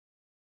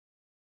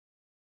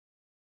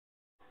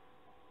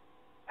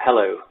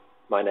Hello,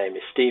 my name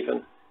is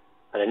Stephen,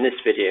 and in this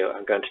video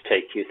I'm going to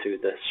take you through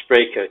the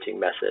spray coating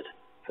method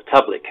for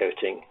tablet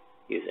coating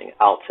using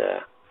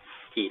Altair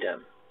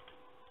EDEM.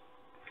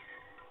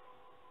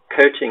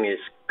 Coating is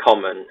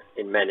common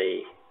in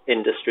many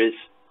industries.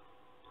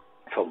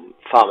 From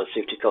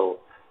pharmaceutical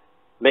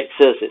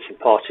mixers, it's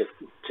important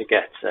to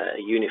get a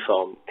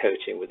uniform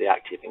coating with the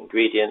active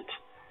ingredient.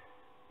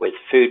 With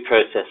food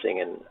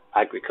processing and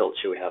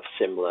agriculture, we have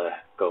similar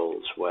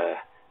goals where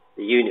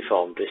the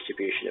uniform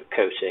distribution of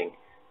coating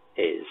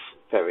is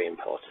very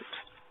important,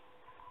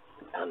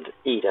 and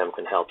EDEM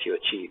can help you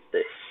achieve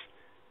this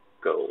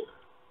goal.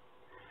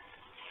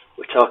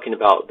 We're talking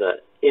about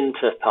the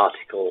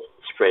interparticle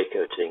spray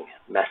coating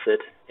method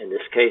in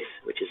this case,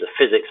 which is a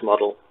physics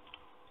model.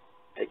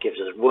 It gives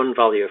us one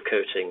value of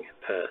coating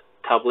per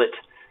tablet,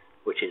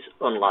 which is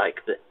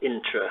unlike the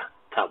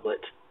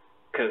intra-tablet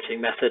coating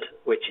method,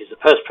 which is a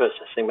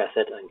post-processing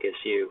method and gives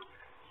you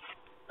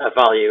a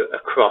value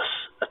across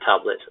a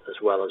tablet as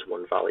well as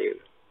one value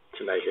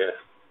to measure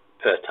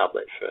per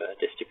tablet for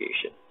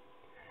distribution.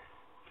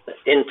 The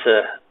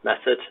inter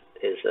method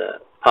is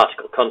a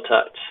particle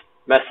contact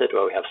method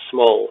where we have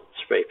small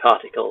spray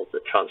particles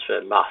that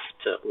transfer mass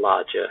to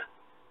larger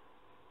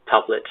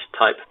tablet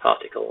type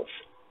particles.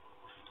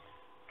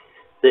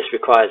 This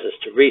requires us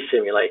to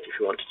re-simulate if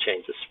we want to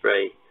change the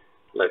spray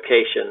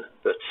location,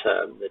 but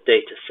the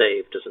data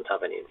saved doesn't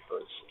have any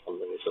influence on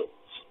the results.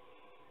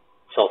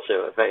 It's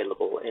also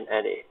available in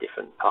any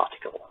different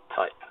particle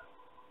type.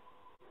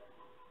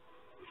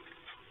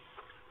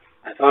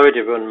 I've already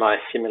run my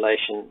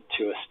simulation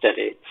to a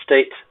steady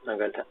state. I'm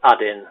going to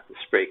add in the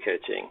spray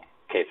coating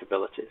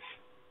capabilities.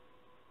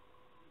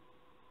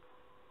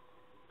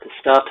 To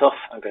start off,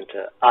 I'm going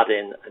to add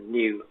in a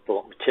new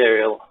bulk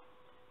material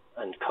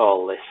and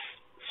call this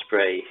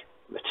spray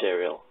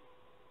material.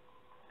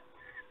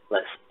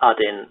 Let's add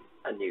in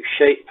a new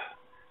shape,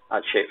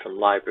 add shape from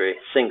library,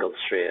 single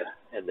sphere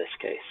in this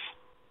case.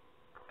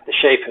 The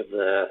shape of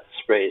the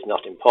spray is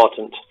not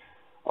important,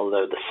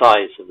 although the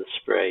size of the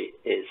spray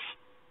is.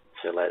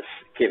 So let's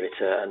give it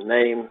a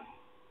name,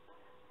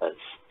 let's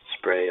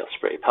spray or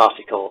spray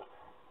particle,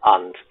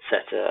 and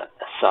set a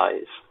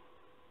size.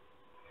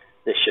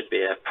 This should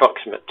be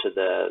approximate to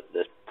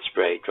the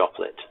spray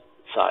droplet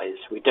size.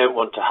 We don't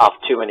want to have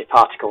too many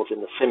particles in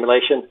the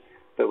simulation,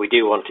 but we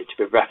do want it to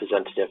be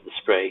representative of the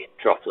spray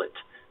droplet.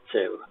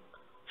 So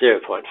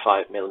 0.5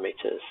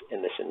 millimeters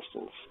in this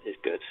instance is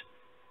good.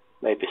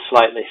 Maybe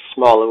slightly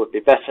smaller would be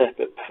better,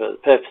 but for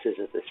the purposes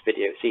of this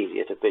video it's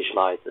easier to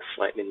visualize the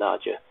slightly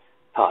larger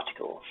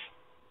particles.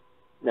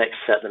 Next,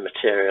 set the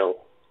material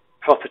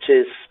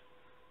properties.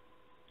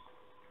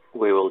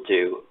 We will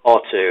do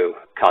auto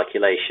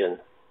calculation,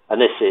 and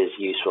this is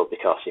useful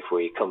because if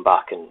we come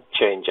back and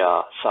change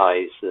our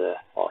size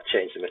or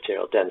change the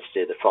material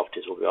density, the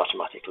properties will be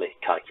automatically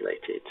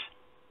calculated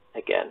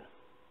again.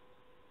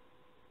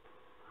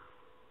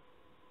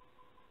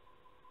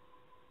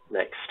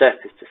 Next step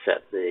is to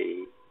set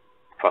the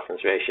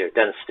Prothman's ratio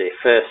density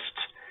first.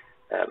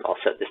 I'll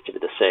set this to be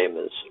the same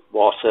as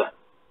water.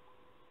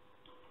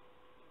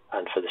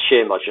 And for the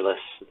shear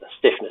modulus, the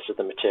stiffness of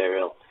the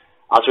material,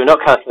 as we're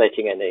not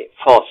calculating any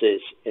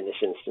forces in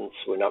this instance,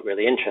 we're not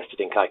really interested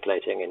in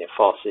calculating any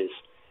forces,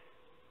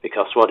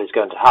 because what is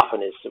going to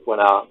happen is that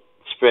when our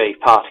spray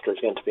particle is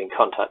going to be in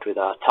contact with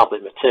our tablet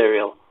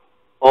material,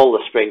 all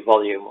the spray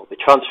volume will be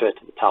transferred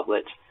to the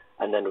tablet,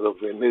 and then we'll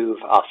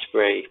remove our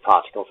spray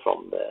particle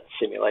from the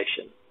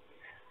simulation.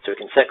 So we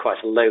can set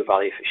quite a low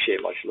value for shear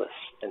modulus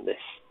in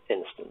this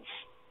instance.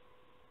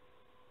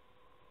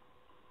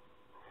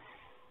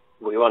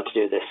 We want to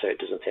do this so it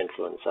doesn't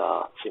influence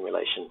our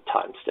simulation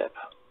time step.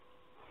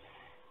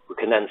 We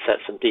can then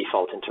set some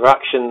default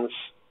interactions,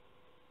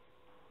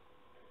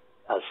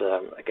 as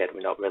again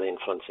we're not really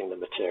influencing the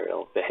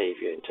material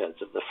behavior in terms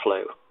of the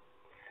flow.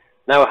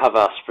 Now we have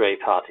our spray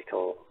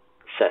particle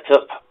set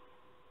up.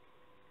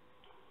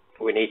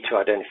 We need to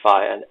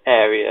identify an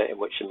area in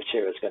which the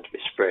material is going to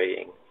be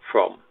spraying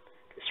from,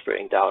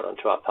 spraying down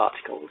onto our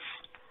particles.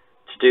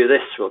 To do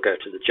this, we'll go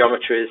to the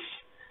geometries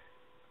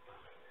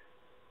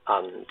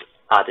and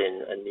add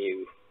in a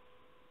new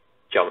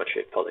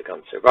geometry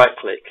polygon. So right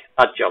click,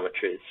 add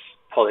geometries,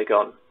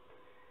 polygon,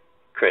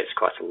 creates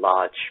quite a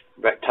large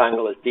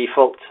rectangle as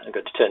default. I'm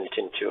going to turn it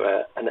into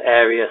an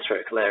area,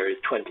 spherical area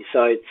with 20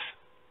 sides,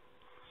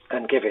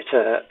 and give it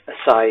a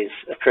size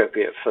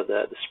appropriate for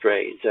the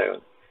spray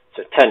zone.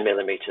 So 10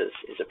 millimeters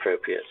is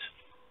appropriate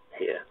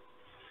here.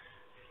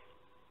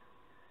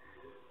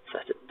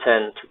 Set it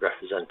 10 to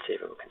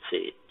representative, and we can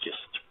see it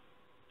just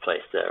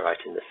placed there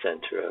right in the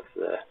center of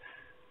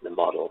the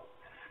model.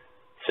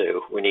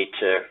 So we need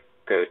to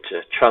go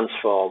to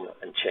transform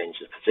and change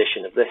the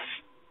position of this.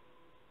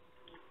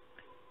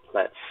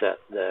 Let's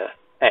set the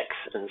X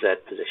and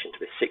Z position to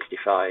be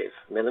 65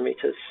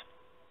 millimeters.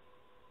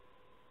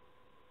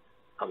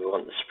 And we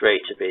want the spray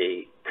to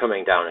be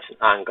coming down at an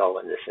angle.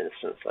 In this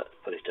instance, let's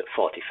put it at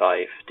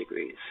 45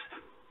 degrees.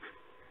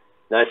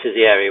 Now this is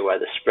the area where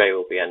the spray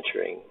will be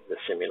entering the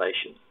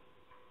simulation.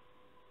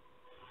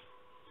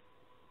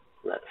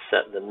 Let's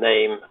set the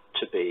name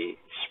to be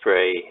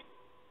spray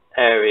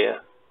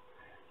area,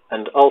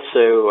 and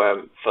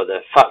also for the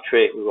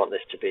factory we want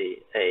this to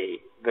be a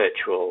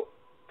virtual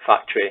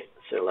factory,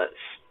 so let's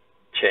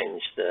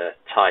change the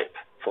type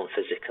from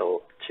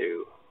physical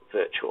to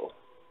virtual.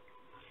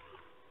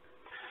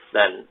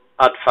 Then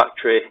add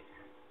factory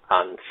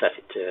and set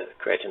it to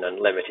create an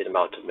unlimited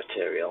amount of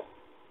material,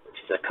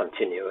 which is a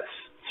continuous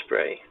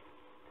spray.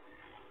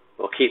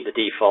 We'll keep the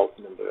default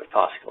number of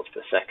particles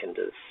per second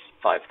as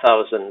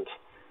 5,000,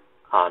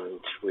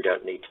 and we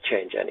don't need to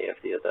change any of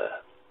the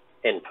other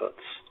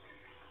inputs.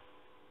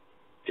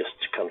 Just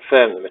to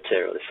confirm, the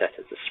material is set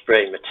as a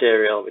spray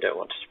material. We don't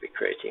want to be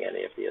creating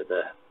any of the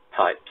other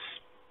types.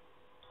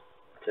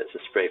 So it's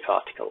a spray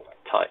particle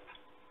type.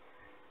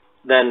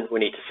 Then we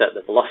need to set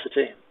the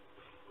velocity.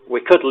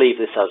 We could leave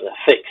this as a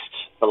fixed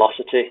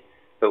velocity,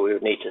 but we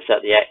would need to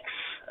set the X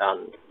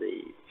and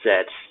the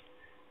Z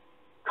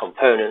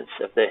components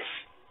of this.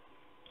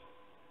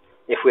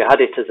 If we had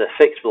it as a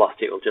fixed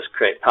velocity, it will just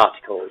create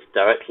particles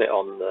directly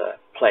on the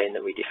plane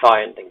that we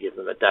defined and give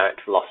them a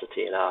direct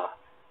velocity in our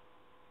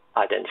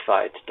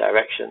identified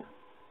direction.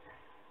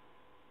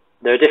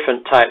 There are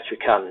different types we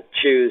can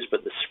choose,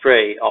 but the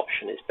spray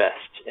option is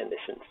best in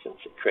this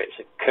instance. It creates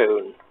a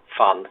cone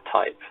fan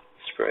type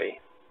spray.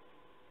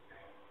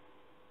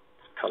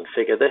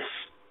 Configure this,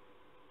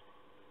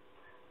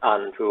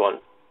 and we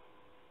want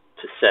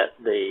to set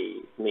the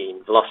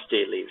mean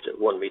velocity, leave it at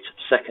 1 meter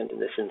per second in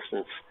this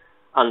instance,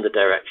 and the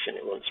direction.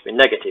 It wants to be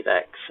negative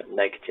X and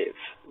negative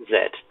Z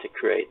to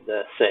create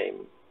the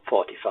same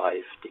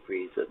 45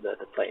 degrees that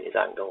the plane is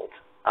angled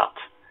at.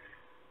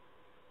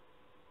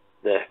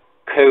 The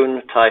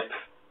cone type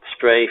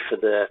spray for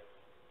the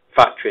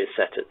factory is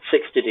set at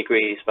 60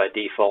 degrees by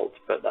default,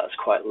 but that's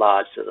quite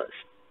large, so let's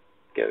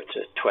go to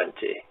 20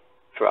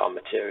 for our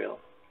material.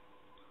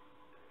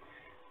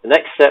 The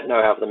next step,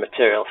 now I have the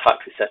material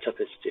factory set up,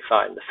 is to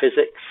define the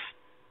physics.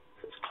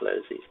 So let's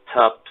close these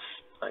tabs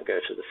and go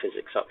to the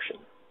physics option.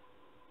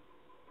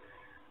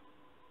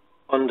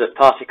 Under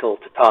particle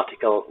to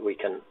particle, we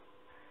can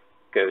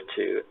go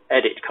to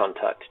edit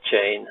contact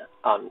chain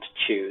and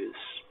choose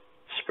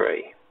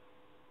spray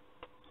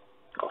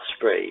or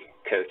spray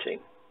coating.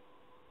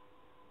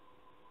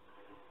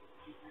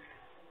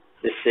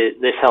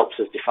 This helps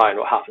us define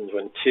what happens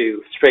when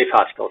two spray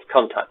particles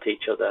contact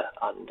each other,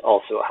 and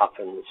also what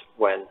happens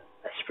when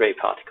a spray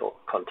particle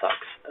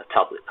contacts a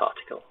tablet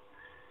particle.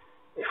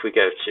 If we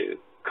go to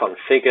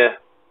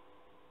configure,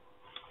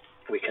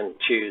 we can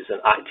choose an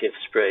active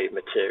spray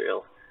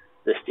material.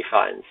 This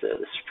defines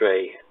the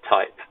spray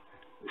type.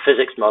 The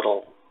physics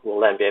model will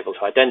then be able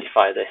to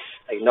identify this,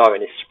 ignore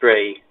any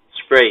spray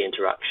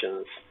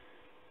interactions,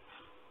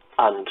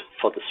 and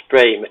for the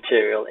spray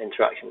material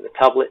interaction with the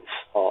tablets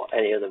or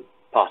any other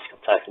particle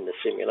type in the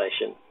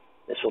simulation,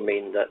 this will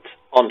mean that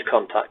on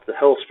contact the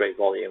whole spray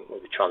volume will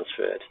be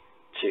transferred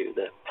to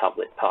the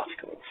tablet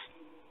particles.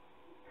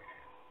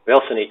 We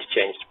also need to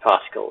change the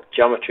particle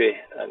geometry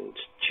and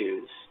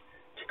choose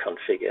to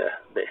configure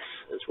this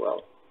as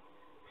well.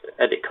 So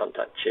edit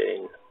contact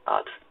chain,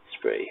 add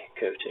spray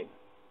coating.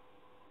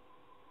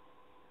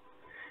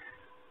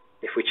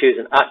 If we choose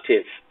an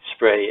active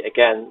spray,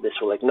 again, this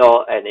will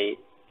ignore any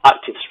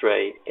active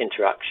spray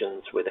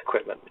interactions with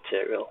equipment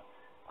material,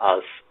 as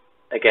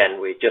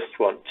again we just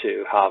want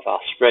to have our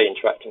spray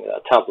interacting with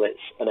our tablets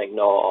and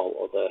ignore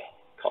all other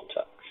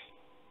contacts.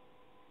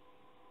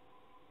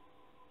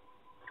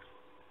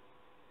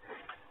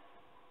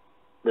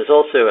 There's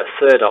also a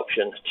third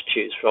option to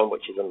choose from,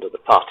 which is under the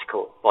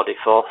particle body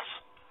force.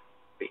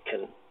 We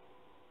can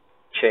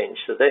change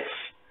to this,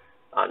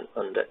 and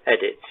under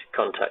edit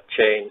contact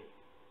chain,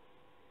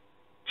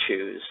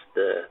 choose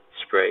the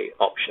spray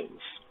options.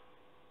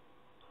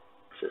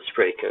 So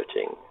spray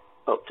coating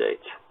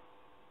update.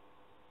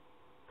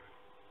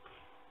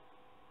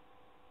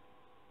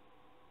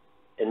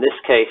 In this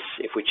case,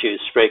 if we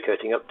choose spray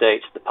coating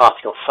update, the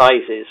particle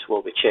sizes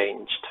will be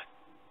changed.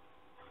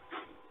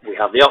 We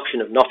have the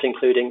option of not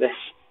including this,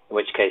 in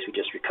which case we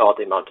just record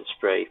the amount of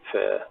spray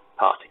per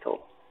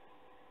particle.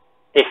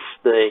 If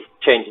the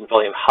change in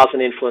volume has an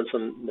influence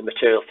on the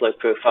material flow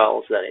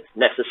profiles, then it's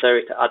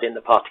necessary to add in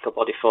the particle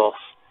body force.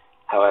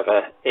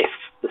 However, if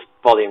the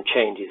volume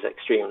change is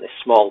extremely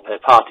small per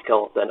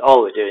particle, then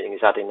all we're doing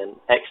is adding an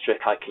extra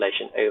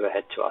calculation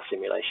overhead to our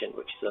simulation,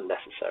 which is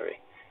unnecessary.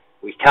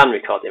 We can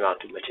record the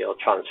amount of material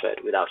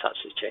transferred without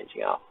actually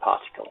changing our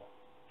particle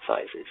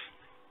sizes.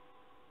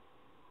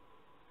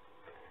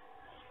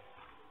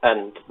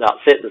 And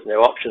that's it. There's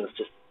no options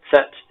to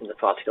set in the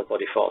particle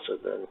body force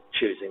other than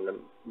choosing the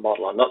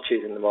model or not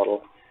choosing the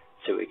model,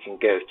 so we can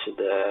go to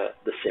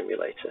the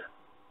simulator.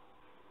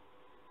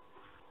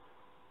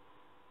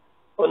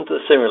 Under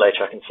the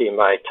simulator, I can see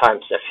my time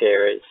step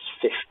here is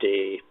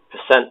 50%.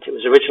 It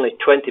was originally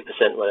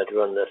 20% when I'd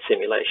run the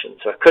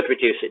simulation, so I could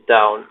reduce it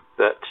down,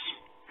 but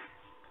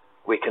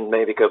we can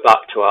maybe go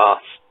back to our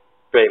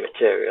spray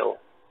material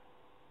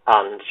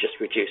and just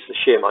reduce the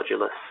shear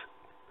modulus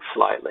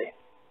slightly.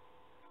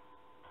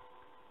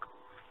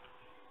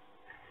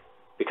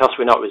 because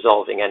we're not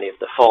resolving any of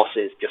the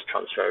forces, just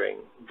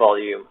transferring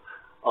volume,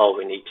 all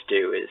we need to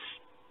do is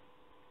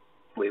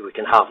we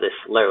can have this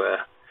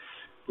lower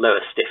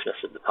stiffness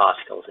of the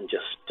particles and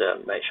just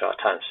make sure our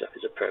time step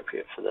is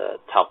appropriate for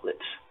the tablet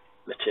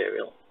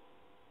material.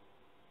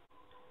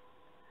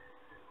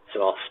 So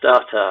I'll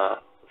start our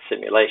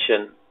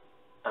simulation,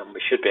 and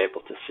we should be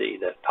able to see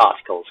the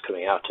particles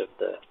coming out of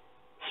the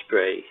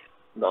spray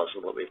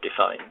nozzle that we've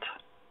defined.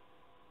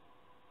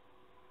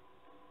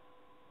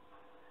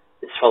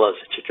 This follows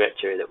the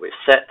trajectory that we've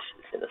set.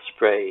 It's in a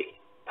spray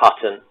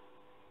pattern,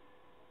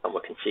 and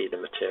we can see the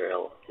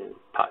material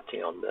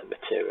impacting on the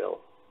material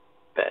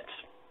bed.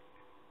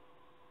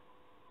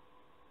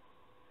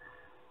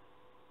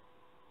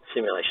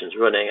 Simulation's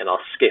running, and I'll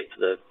skip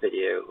the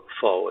video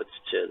forwards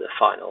to the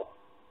final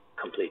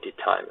completed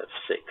time of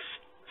 6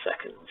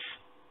 seconds.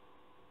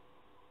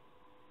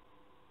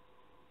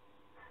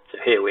 So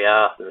here we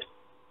are, the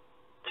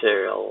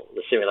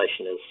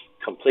simulation is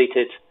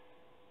completed,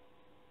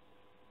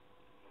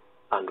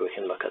 and we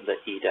can look at the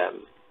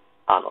EDEM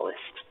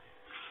analyst.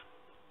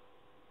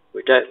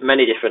 We've got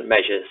many different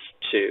measures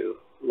to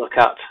look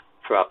at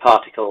for our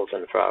particles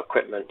and for our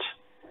equipment.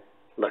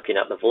 Looking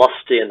at the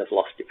velocity and the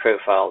velocity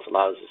profiles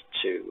allows us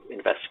to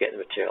investigate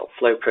the material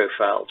flow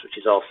profiles, which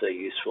is also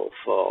useful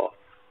for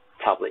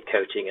tablet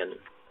coating and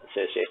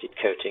associated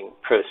coating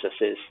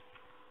processes.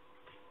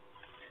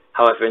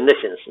 However, in this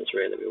instance,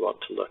 really, we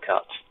want to look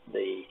at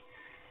the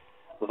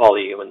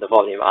volume and the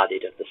volume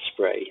added of the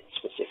spray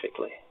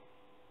specifically.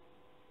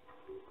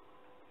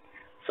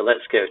 So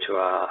let's go to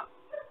our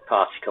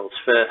particles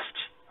first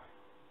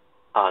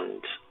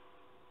and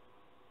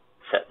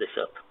set this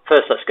up.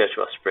 First, let's go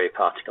to our spray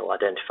particle,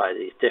 identify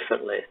these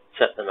differently,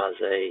 set them as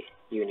a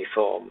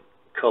uniform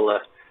colour.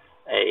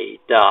 A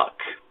dark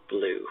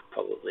blue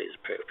probably is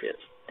appropriate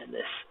in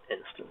this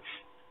instance.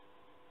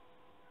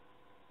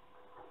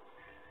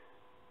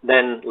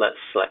 Then let's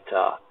select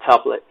our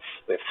tablets.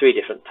 We have 3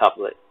 different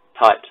tablet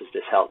types, as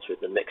this helps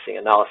with the mixing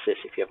analysis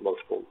if you have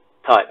multiple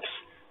types,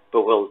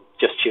 but we'll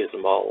just choose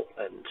them all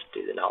and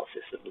do the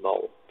analysis of them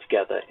all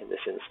together in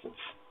this instance.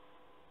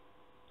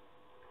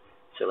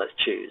 So let's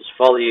choose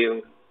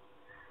volume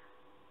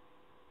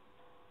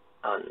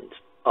and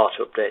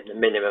auto update the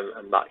minimum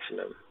and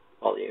maximum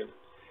volume.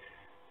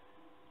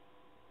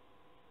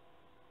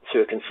 So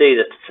we can see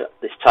that at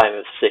this time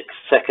of 6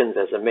 seconds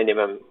there's a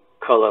minimum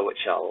colour,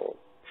 which I'll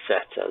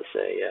set as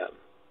a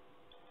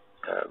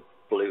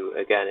blue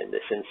again in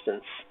this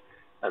instance,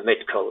 a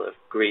mid colour of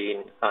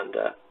green, and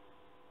a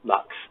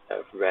max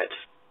of red,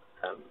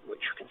 which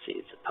we can see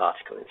is a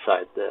particle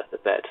inside the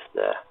bed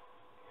there.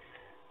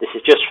 This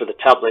is just for the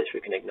tablets.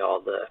 We can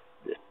ignore the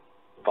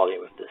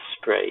volume of the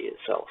spray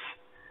itself.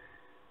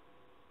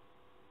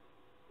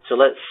 So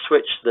let's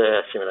switch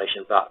the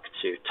simulation back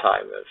to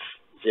time of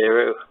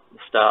 0, the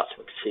start.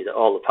 We can see that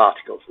all the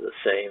particles are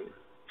the same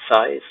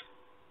size.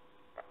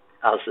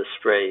 As the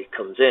spray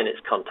comes in,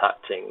 it's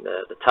contacting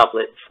the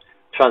tablets,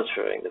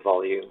 transferring the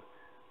volume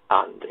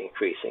and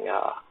increasing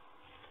our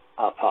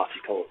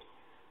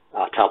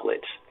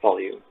tablet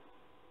volume.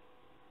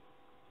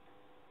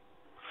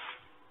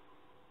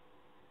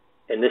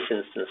 In this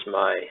instance,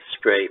 my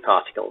spray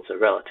particles are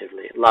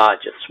relatively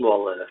large. A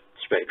smaller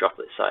spray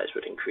droplet size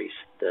would increase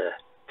the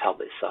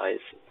tablet size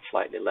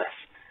slightly less.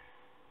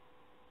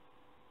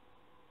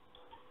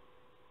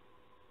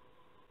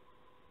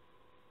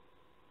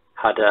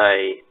 Had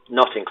I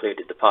not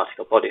included the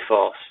particle body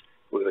force,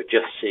 we would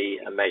just see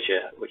a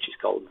measure which is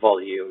called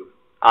volume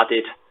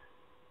added.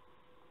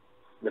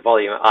 The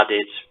volume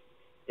added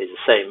is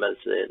the same as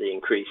the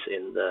increase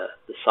in the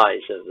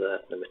size of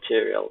the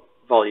material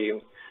volume,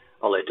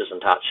 although it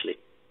doesn't actually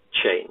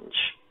change.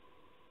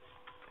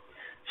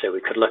 So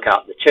we could look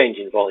at the change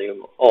in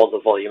volume or the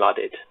volume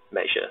added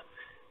measure.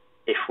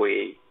 If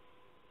we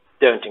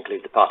don't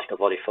include the particle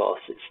body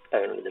force, it's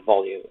only the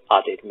volume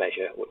added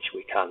measure which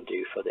we can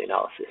do for the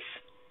analysis.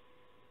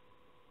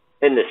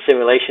 In this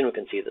simulation, we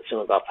can see that some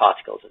of our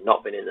particles have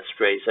not been in the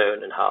spray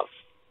zone and have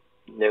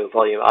no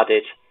volume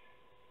added,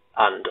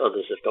 and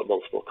others have got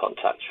multiple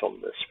contacts from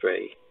the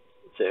spray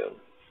zone.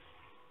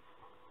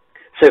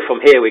 So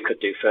from here we could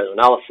do further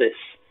analysis,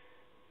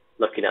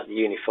 looking at the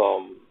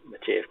uniform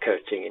material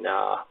coating in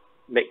our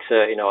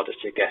mixer in order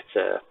to get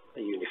a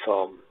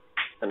uniform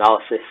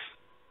analysis.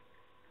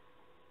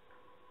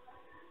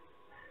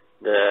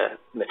 The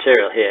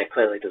material here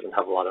clearly doesn't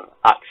have a lot of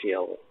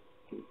axial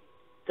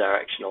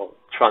directional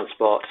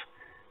transport,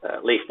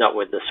 at least not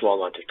with the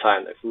small amount of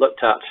time that we've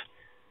looked at.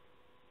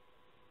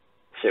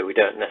 So we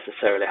don't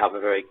necessarily have a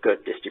very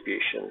good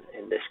distribution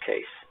in this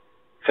case.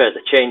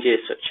 Further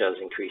changes, such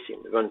as increasing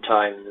the run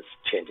times,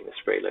 changing the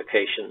spray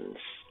locations,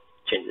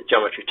 changing the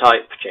geometry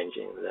type,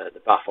 changing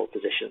the baffle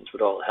positions,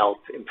 would all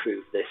help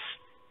improve this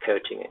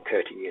coating and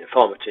coating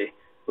uniformity,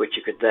 which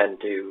you could then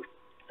do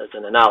as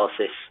an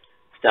analysis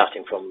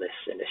starting from this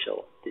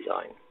initial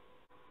design.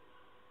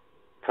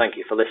 Thank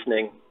you for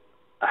listening.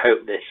 I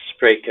hope this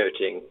spray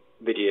coating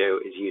video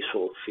is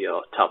useful for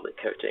your tablet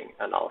coating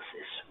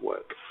analysis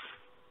work.